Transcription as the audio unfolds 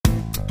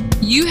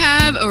You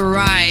have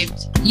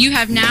arrived. You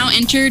have now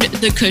entered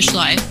the Kush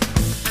Life.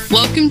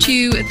 Welcome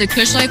to the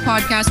Kush Life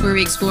podcast, where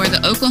we explore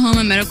the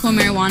Oklahoma medical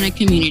marijuana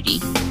community.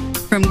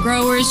 From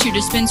growers to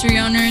dispensary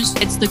owners,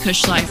 it's the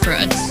Kush Life for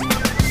us.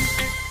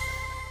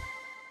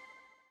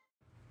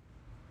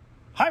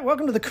 Hi,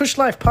 welcome to the Kush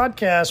Life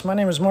podcast. My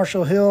name is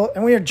Marshall Hill,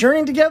 and we are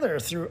journeying together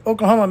through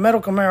Oklahoma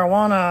medical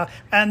marijuana.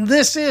 And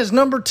this is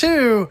number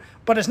 2,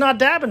 but it's not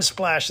Dab and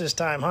Splash this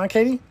time, huh,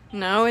 Katie?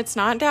 No, it's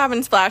not Dab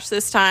and Splash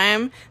this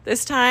time.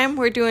 This time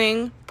we're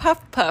doing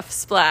Puff Puff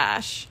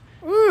Splash.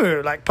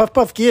 Ooh, like Puff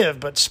Puff Give,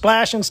 but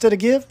Splash instead of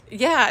Give?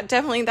 Yeah,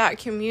 definitely that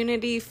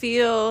community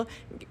feel.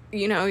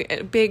 You know,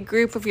 a big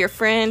group of your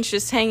friends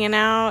just hanging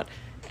out.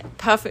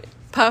 Puff,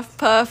 puff,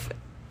 puff,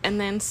 and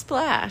then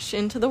splash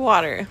into the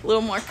water. A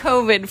little more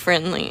COVID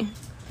friendly.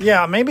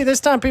 Yeah, maybe this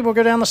time people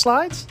go down the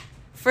slides?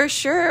 For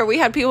sure. We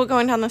had people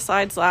going down the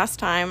slides last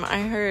time.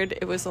 I heard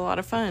it was a lot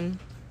of fun.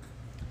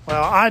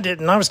 Well, I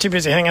didn't. I was too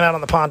busy hanging out on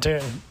the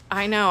pontoon.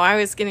 I know. I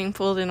was getting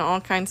pulled in all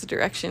kinds of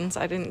directions.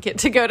 I didn't get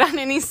to go down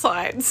any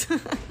slides.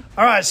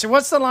 All right, so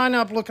what's the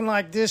lineup looking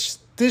like this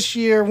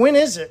year? When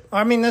is it?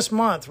 I mean, this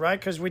month, right?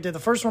 Because we did the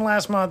first one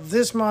last month.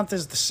 This month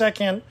is the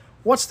second.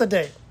 What's the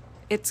date?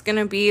 It's going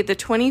to be the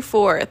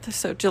 24th,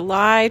 so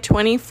July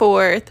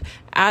 24th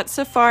at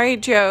Safari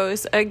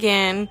Joe's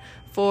again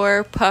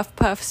for Puff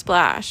Puff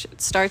Splash.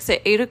 It starts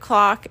at 8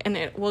 o'clock and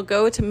it will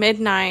go to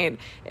midnight.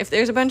 If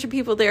there's a bunch of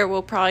people there,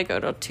 we'll probably go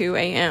till 2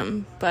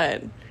 a.m.,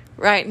 but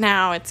right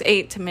now it's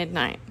 8 to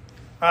midnight.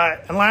 All right,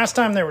 and last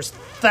time there was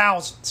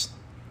thousands.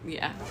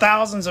 Yeah.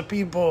 Thousands of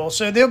people,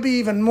 so there'll be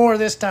even more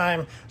this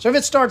time. So if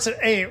it starts at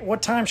 8,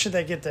 what time should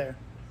they get there?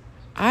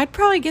 I'd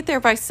probably get there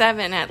by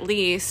 7 at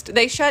least.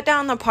 They shut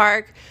down the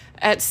park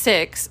at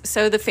 6,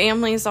 so the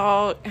families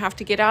all have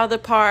to get out of the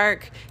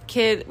park.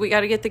 We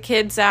got to get the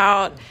kids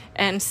out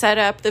and set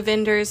up the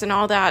vendors and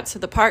all that. So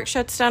the park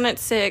shuts down at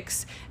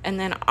 6, and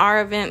then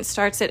our event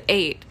starts at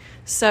 8.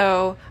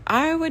 So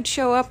I would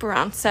show up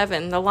around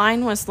 7. The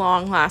line was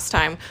long last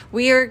time.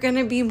 We are going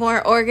to be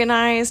more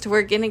organized.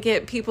 We're going to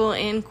get people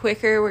in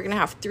quicker. We're going to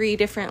have 3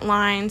 different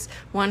lines,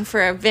 one for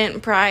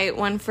Eventbrite,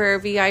 one for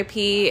VIP,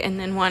 and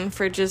then one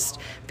for just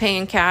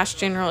paying cash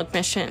general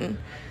admission.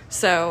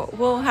 So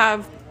we'll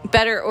have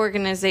better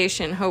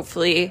organization,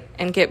 hopefully,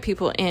 and get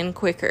people in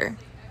quicker.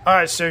 All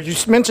right, so you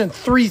mentioned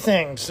 3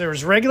 things.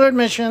 There's regular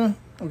admission,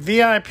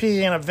 VIP,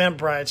 and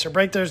Eventbrite. So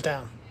break those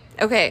down.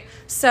 Okay,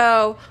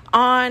 so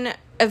on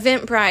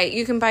Eventbrite,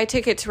 you can buy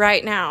tickets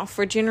right now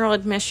for general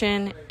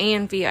admission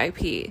and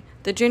VIP.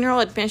 The general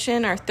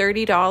admission are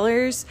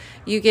 $30.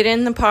 You get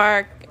in the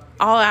park,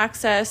 all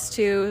access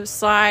to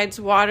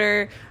slides,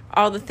 water,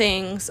 all the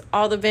things,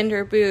 all the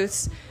vendor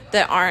booths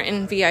that aren't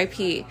in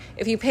VIP.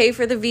 If you pay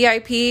for the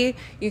VIP,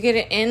 you get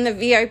it in the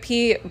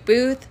VIP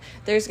booth.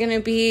 There's going to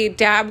be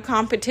dab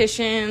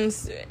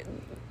competitions,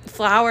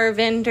 flower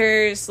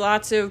vendors,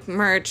 lots of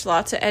merch,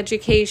 lots of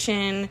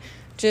education,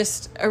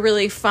 just a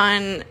really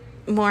fun,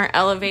 more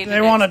elevated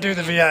They want to do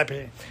the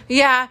VIP.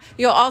 Yeah,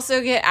 you'll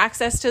also get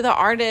access to the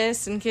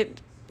artists and get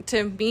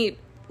to meet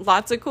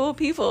lots of cool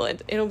people.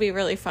 It'll be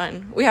really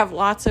fun. We have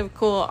lots of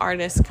cool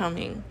artists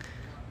coming.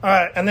 All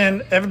right, and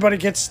then everybody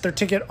gets their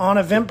ticket on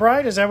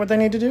Eventbrite? Is that what they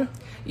need to do?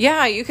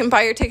 Yeah, you can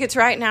buy your tickets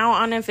right now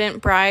on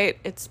Eventbrite.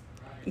 It's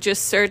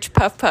just search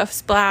Puff Puff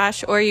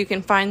Splash, or you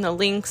can find the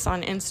links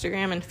on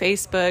Instagram and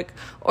Facebook,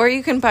 or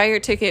you can buy your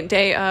ticket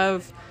day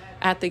of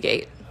at the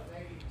gate.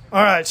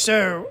 All right,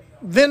 so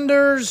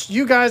vendors,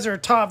 you guys are a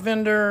top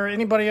vendor.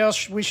 Anybody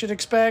else we should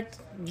expect?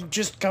 You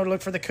just go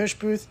look for the Kush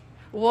booth?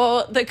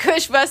 Well, the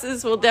Kush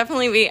buses will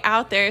definitely be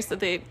out there so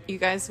that you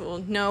guys will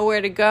know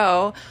where to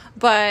go.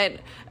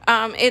 But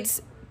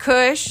it's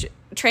Kush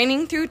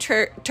Training Through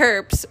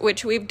Terps,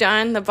 which we've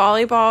done the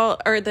volleyball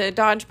or the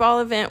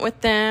dodgeball event with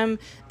them.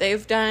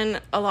 They've done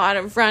a lot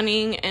of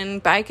running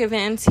and bike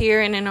events here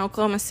and in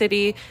Oklahoma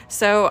City.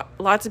 So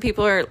lots of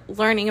people are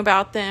learning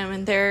about them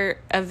and their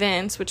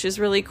events, which is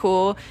really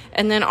cool.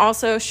 And then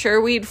also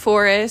Sherweed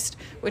Forest,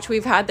 which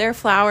we've had their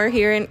flower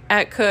here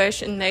at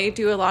Kush, and they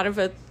do a lot of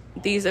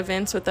these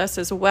events with us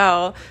as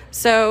well.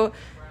 So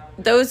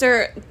those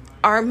are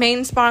our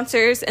main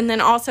sponsors. And then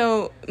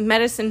also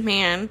Medicine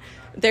Man.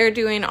 They're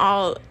doing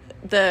all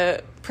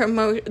the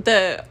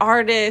the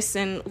artists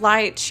and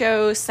light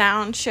show,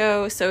 sound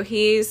show. So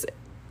he's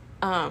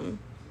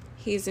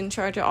in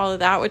charge of all of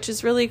that, which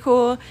is really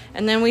cool.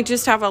 And then we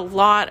just have a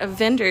lot of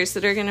vendors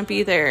that are going to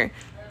be there.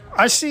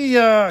 I see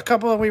a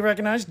couple that we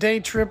recognize, Day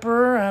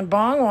Tripper and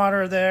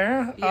Bongwater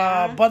there.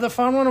 Yeah. But the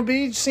fun one will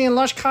be seeing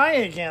Lush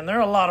Kaya again.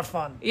 They're a lot of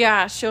fun.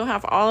 Yeah, she'll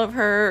have all of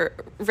her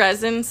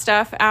resin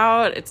stuff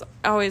out. It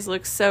always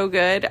looks so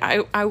good.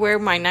 I wear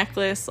my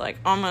necklace like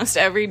almost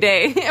every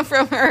day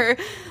from her.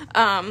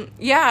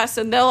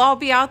 So they'll all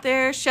be out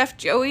there. Chef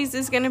Joey's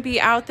is going to be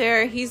out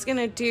there. He's going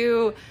to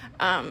do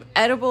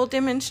edible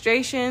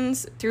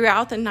demonstrations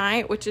throughout the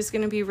night, which is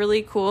going to be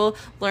really cool,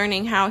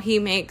 learning how he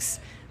makes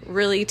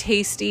really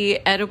tasty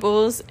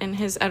edibles, and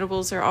his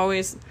edibles are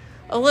always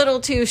a little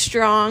too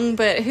strong,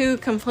 but who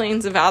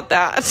complains about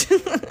that?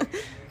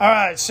 All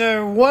right,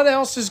 so what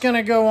else is going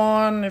to go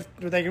on if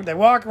they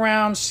walk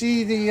around,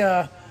 see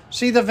the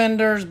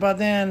vendors, but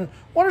then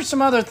what are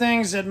some other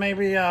things that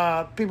maybe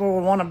people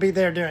would want to be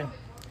there doing?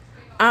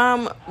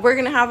 We're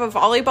going to have a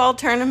volleyball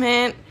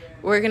tournament.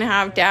 We're going to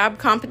have dab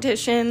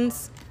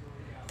competitions.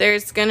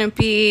 There's going to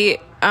be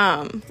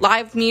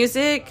live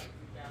music.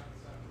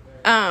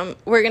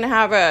 We're going to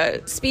have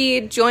a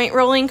speed joint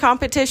rolling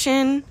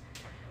competition.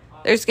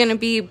 There's going to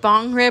be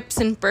bong rips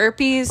and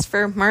burpees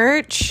for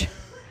merch.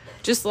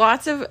 Just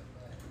lots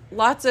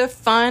of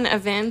fun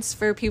events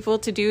for people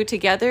to do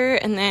together,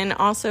 and then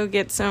also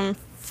get some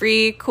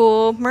free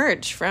cool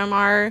merch from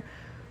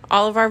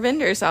all of our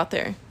vendors out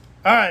there.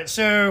 All right,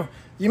 so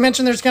you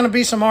mentioned there's going to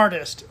be some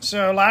artists.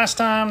 So last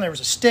time there was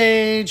a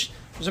stage,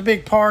 there was a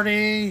big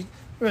party,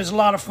 it was a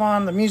lot of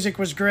fun, the music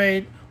was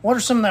great. What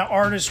are some of the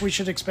artists we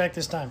should expect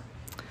this time?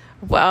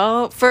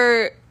 Well,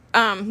 for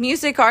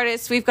music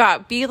artists, we've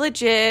got Be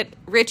Legit,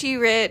 Richie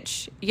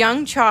Rich,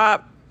 Young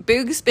Chop,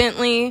 Boogs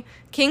Bentley,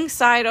 King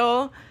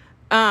Seidel.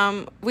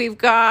 We've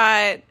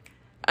got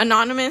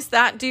Anonymous,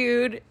 that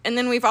dude. And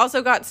then we've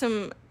also got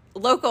some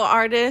local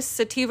artists,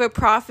 Sativa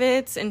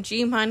Prophets and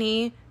G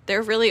Money.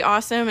 They're really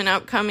awesome and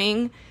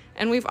upcoming.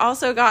 And we've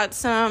also got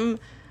some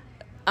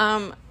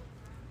other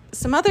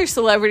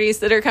celebrities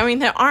that are coming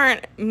that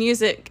aren't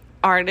music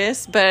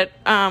artists, but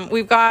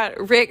we've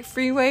got Rick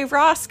Freeway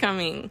Ross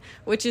coming,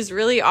 which is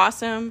really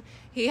awesome.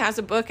 He has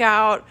a book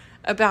out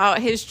about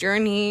his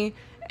journey,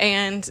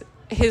 and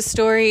his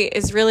story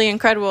is really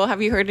incredible.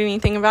 Have you heard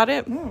anything about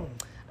it?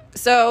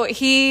 So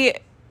he,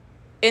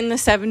 in the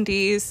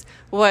 70s,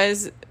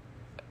 was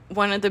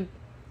one of the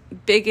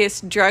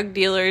biggest drug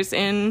dealers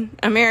in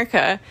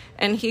America,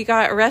 and he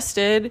got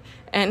arrested,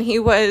 and he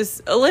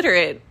was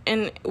illiterate.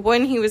 And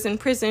when he was in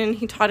prison,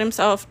 he taught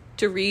himself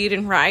to read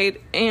and write,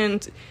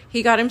 and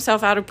he got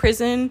himself out of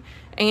prison,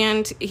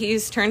 and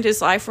he's turned his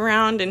life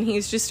around, and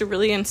he's just a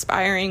really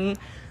inspiring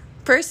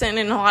person,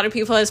 and a lot of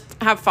people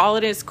have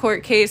followed his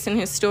court case and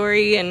his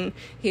story, and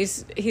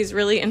he's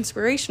really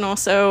inspirational.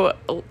 So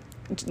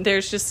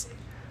there's just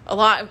a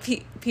lot of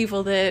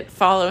people that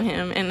follow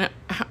him and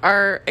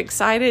are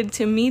excited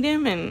to meet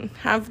him and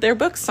have their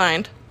books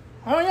signed.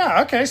 Oh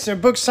yeah, okay. So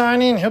book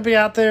signing, he'll be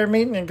out there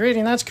meeting and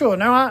greeting. That's cool.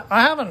 Now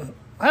I haven't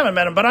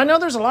met him, but I know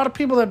there's a lot of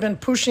people that have been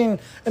pushing,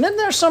 and then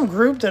there's some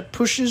group that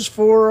pushes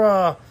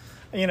for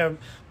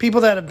people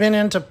that have been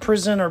into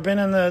prison or been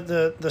in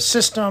the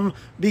system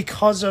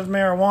because of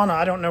marijuana.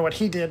 I don't know what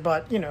he did,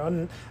 but,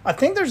 and I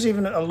think there's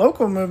even a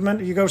local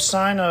movement. You go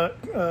sign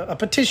a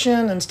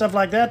petition and stuff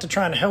like that to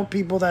try and help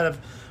people that have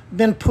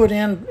been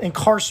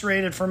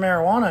incarcerated for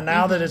marijuana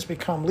now that it's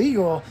become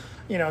legal,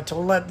 to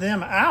let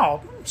them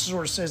out.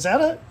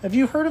 Have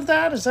you heard of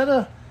that? Is that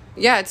a...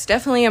 Yeah, it's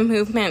definitely a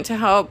movement to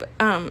help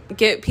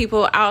get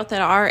people out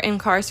that are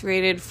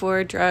incarcerated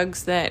for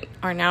drugs that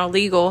are now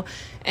legal.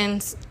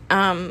 And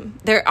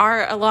there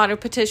are a lot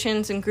of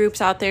petitions and groups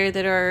out there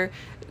that are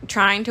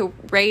trying to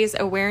raise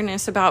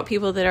awareness about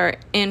people that are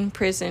in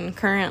prison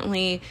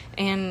currently,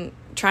 and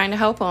trying to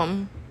help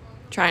them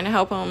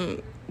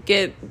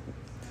get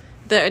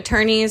the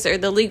attorneys or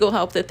the legal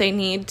help that they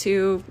need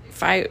to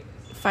fight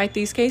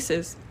these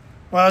cases.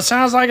 Well, it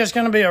sounds like it's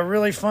going to be a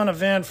really fun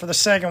event for the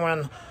second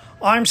one.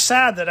 I'm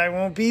sad that I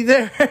won't be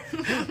there.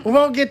 We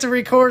won't get to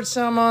record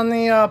some on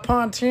the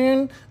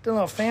pontoon. Do a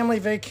little family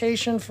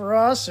vacation for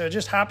us. So it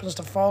just happens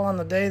to fall on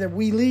the day that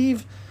we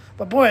leave.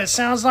 But boy, it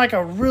sounds like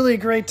a really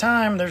great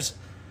time. There's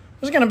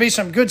going to be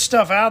some good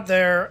stuff out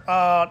there.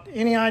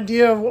 Any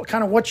idea of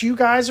what you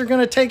guys are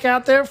going to take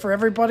out there for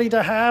everybody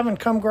to have and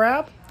come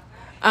grab?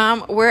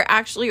 We're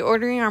actually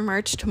ordering our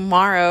merch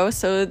tomorrow,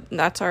 so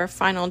that's our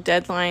final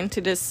deadline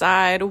to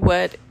decide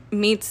what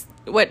makes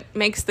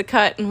the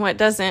cut and what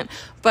doesn't.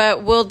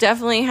 But we'll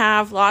definitely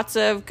have lots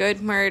of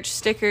good merch,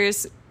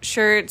 stickers,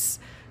 shirts,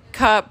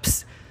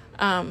 cups,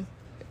 and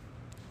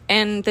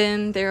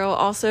then there will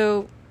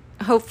also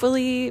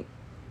hopefully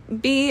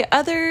be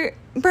other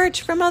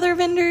merch from other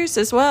vendors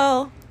as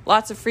well.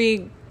 Lots of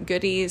free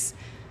goodies.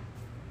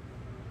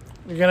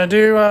 You're gonna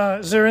do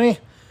is there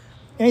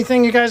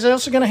anything you guys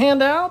else are gonna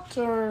hand out,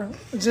 or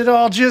is it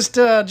all just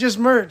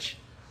merch?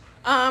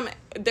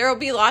 There will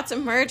be lots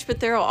of merch, but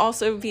there will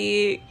also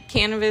be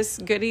cannabis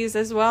goodies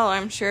as well,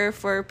 I'm sure,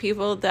 for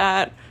people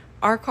that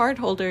are card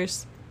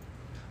holders.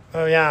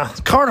 Oh, yeah.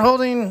 Card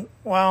holding,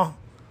 well,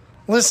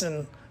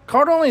 listen,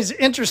 card holding is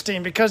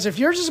interesting because if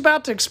yours is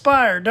about to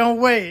expire, don't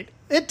wait.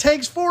 It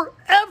takes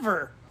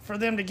forever for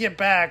them to get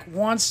back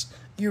once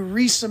you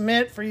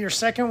resubmit for your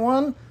second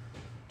one.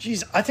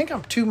 Geez, I think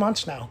I'm 2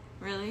 months now.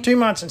 Really? 2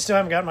 months and still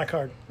haven't got my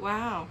card.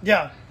 Wow.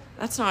 Yeah.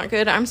 That's not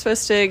good. I'm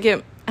supposed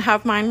to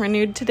have mine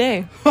renewed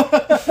today.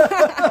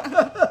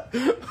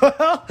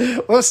 Well,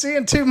 we'll see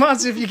in 2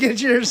 months if you get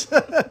yours.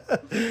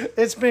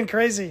 It's been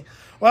crazy.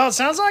 Well, it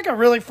sounds like a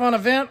really fun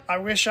event. I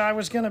wish I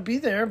was going to be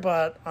there,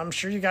 but I'm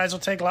sure you guys will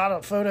take a lot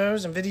of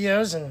photos and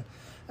videos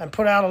and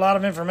put out a lot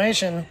of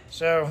information.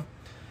 So,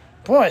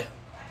 boy,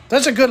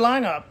 that's a good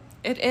lineup.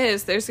 It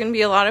is. There's going to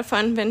be a lot of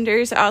fun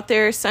vendors out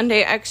there.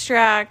 Sunday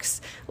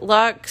Extracts,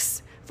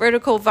 Lux,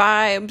 Vertical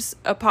Vibes,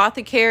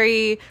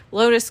 Apothecary,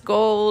 Lotus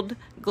Gold,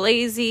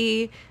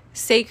 Glazy,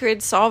 Sacred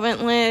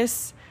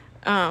Solventless,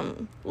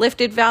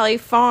 Lifted Valley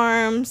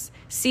Farms,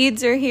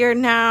 Seeds Are Here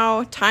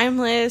Now,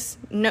 Timeless,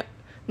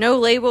 No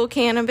Label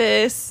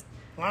Cannabis.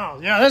 Wow,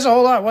 yeah, there's a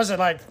whole lot. Was it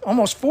like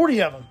almost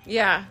 40 of them?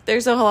 Yeah,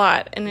 there's a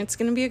lot, and it's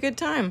going to be a good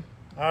time.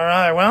 All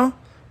right, well,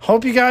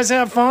 hope you guys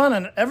have fun,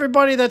 and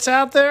everybody that's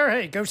out there,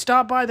 hey, go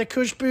stop by the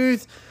Kush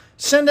booth,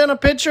 send in a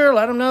picture,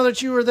 let them know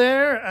that you were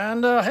there,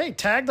 and hey,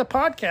 tag the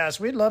podcast.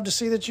 We'd love to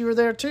see that you were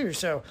there too.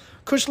 So,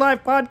 Kush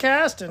Life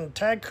Podcast, and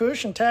tag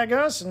Kush and tag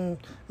us, and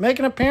make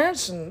an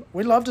appearance, and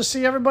we'd love to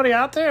see everybody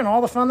out there and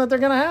all the fun that they're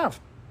going to have.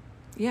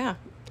 Yeah,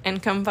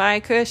 and come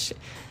by Kush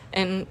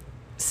and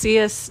see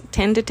us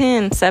 10 to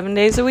 10, 7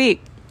 days a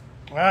week.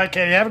 All right,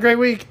 Katie, have a great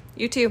week.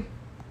 You too.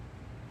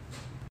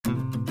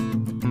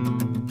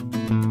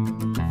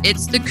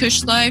 It's the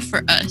Kush Life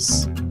for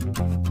us.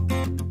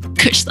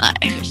 Kush Life,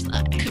 Kush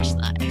Life, Kush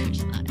Life,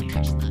 Kush Life,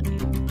 Kush Life.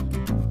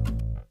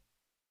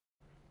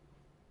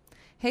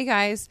 Hey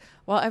guys,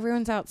 while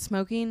everyone's out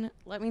smoking,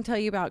 let me tell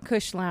you about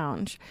Kush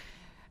Lounge.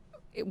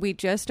 We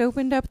just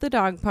opened up the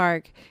dog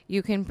park.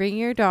 You can bring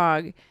your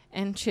dog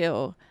and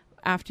chill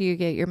after you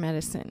get your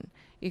medicine.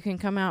 You can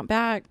come out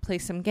back, play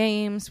some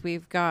games.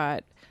 We've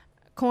got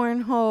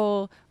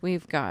cornhole.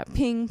 We've got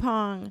ping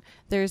pong.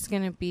 There's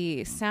going to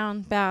be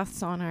sound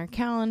baths on our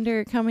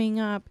calendar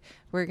coming up.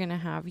 We're going to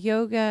have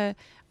yoga,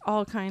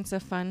 all kinds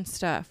of fun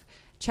stuff.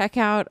 Check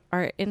out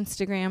our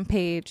Instagram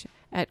page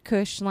at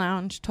Kush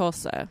Lounge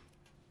Tulsa.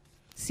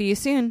 See you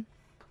soon.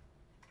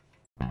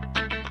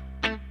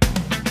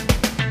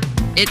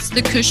 It's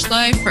the Kush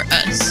Life for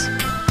us.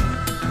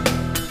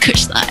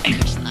 Kush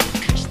Life.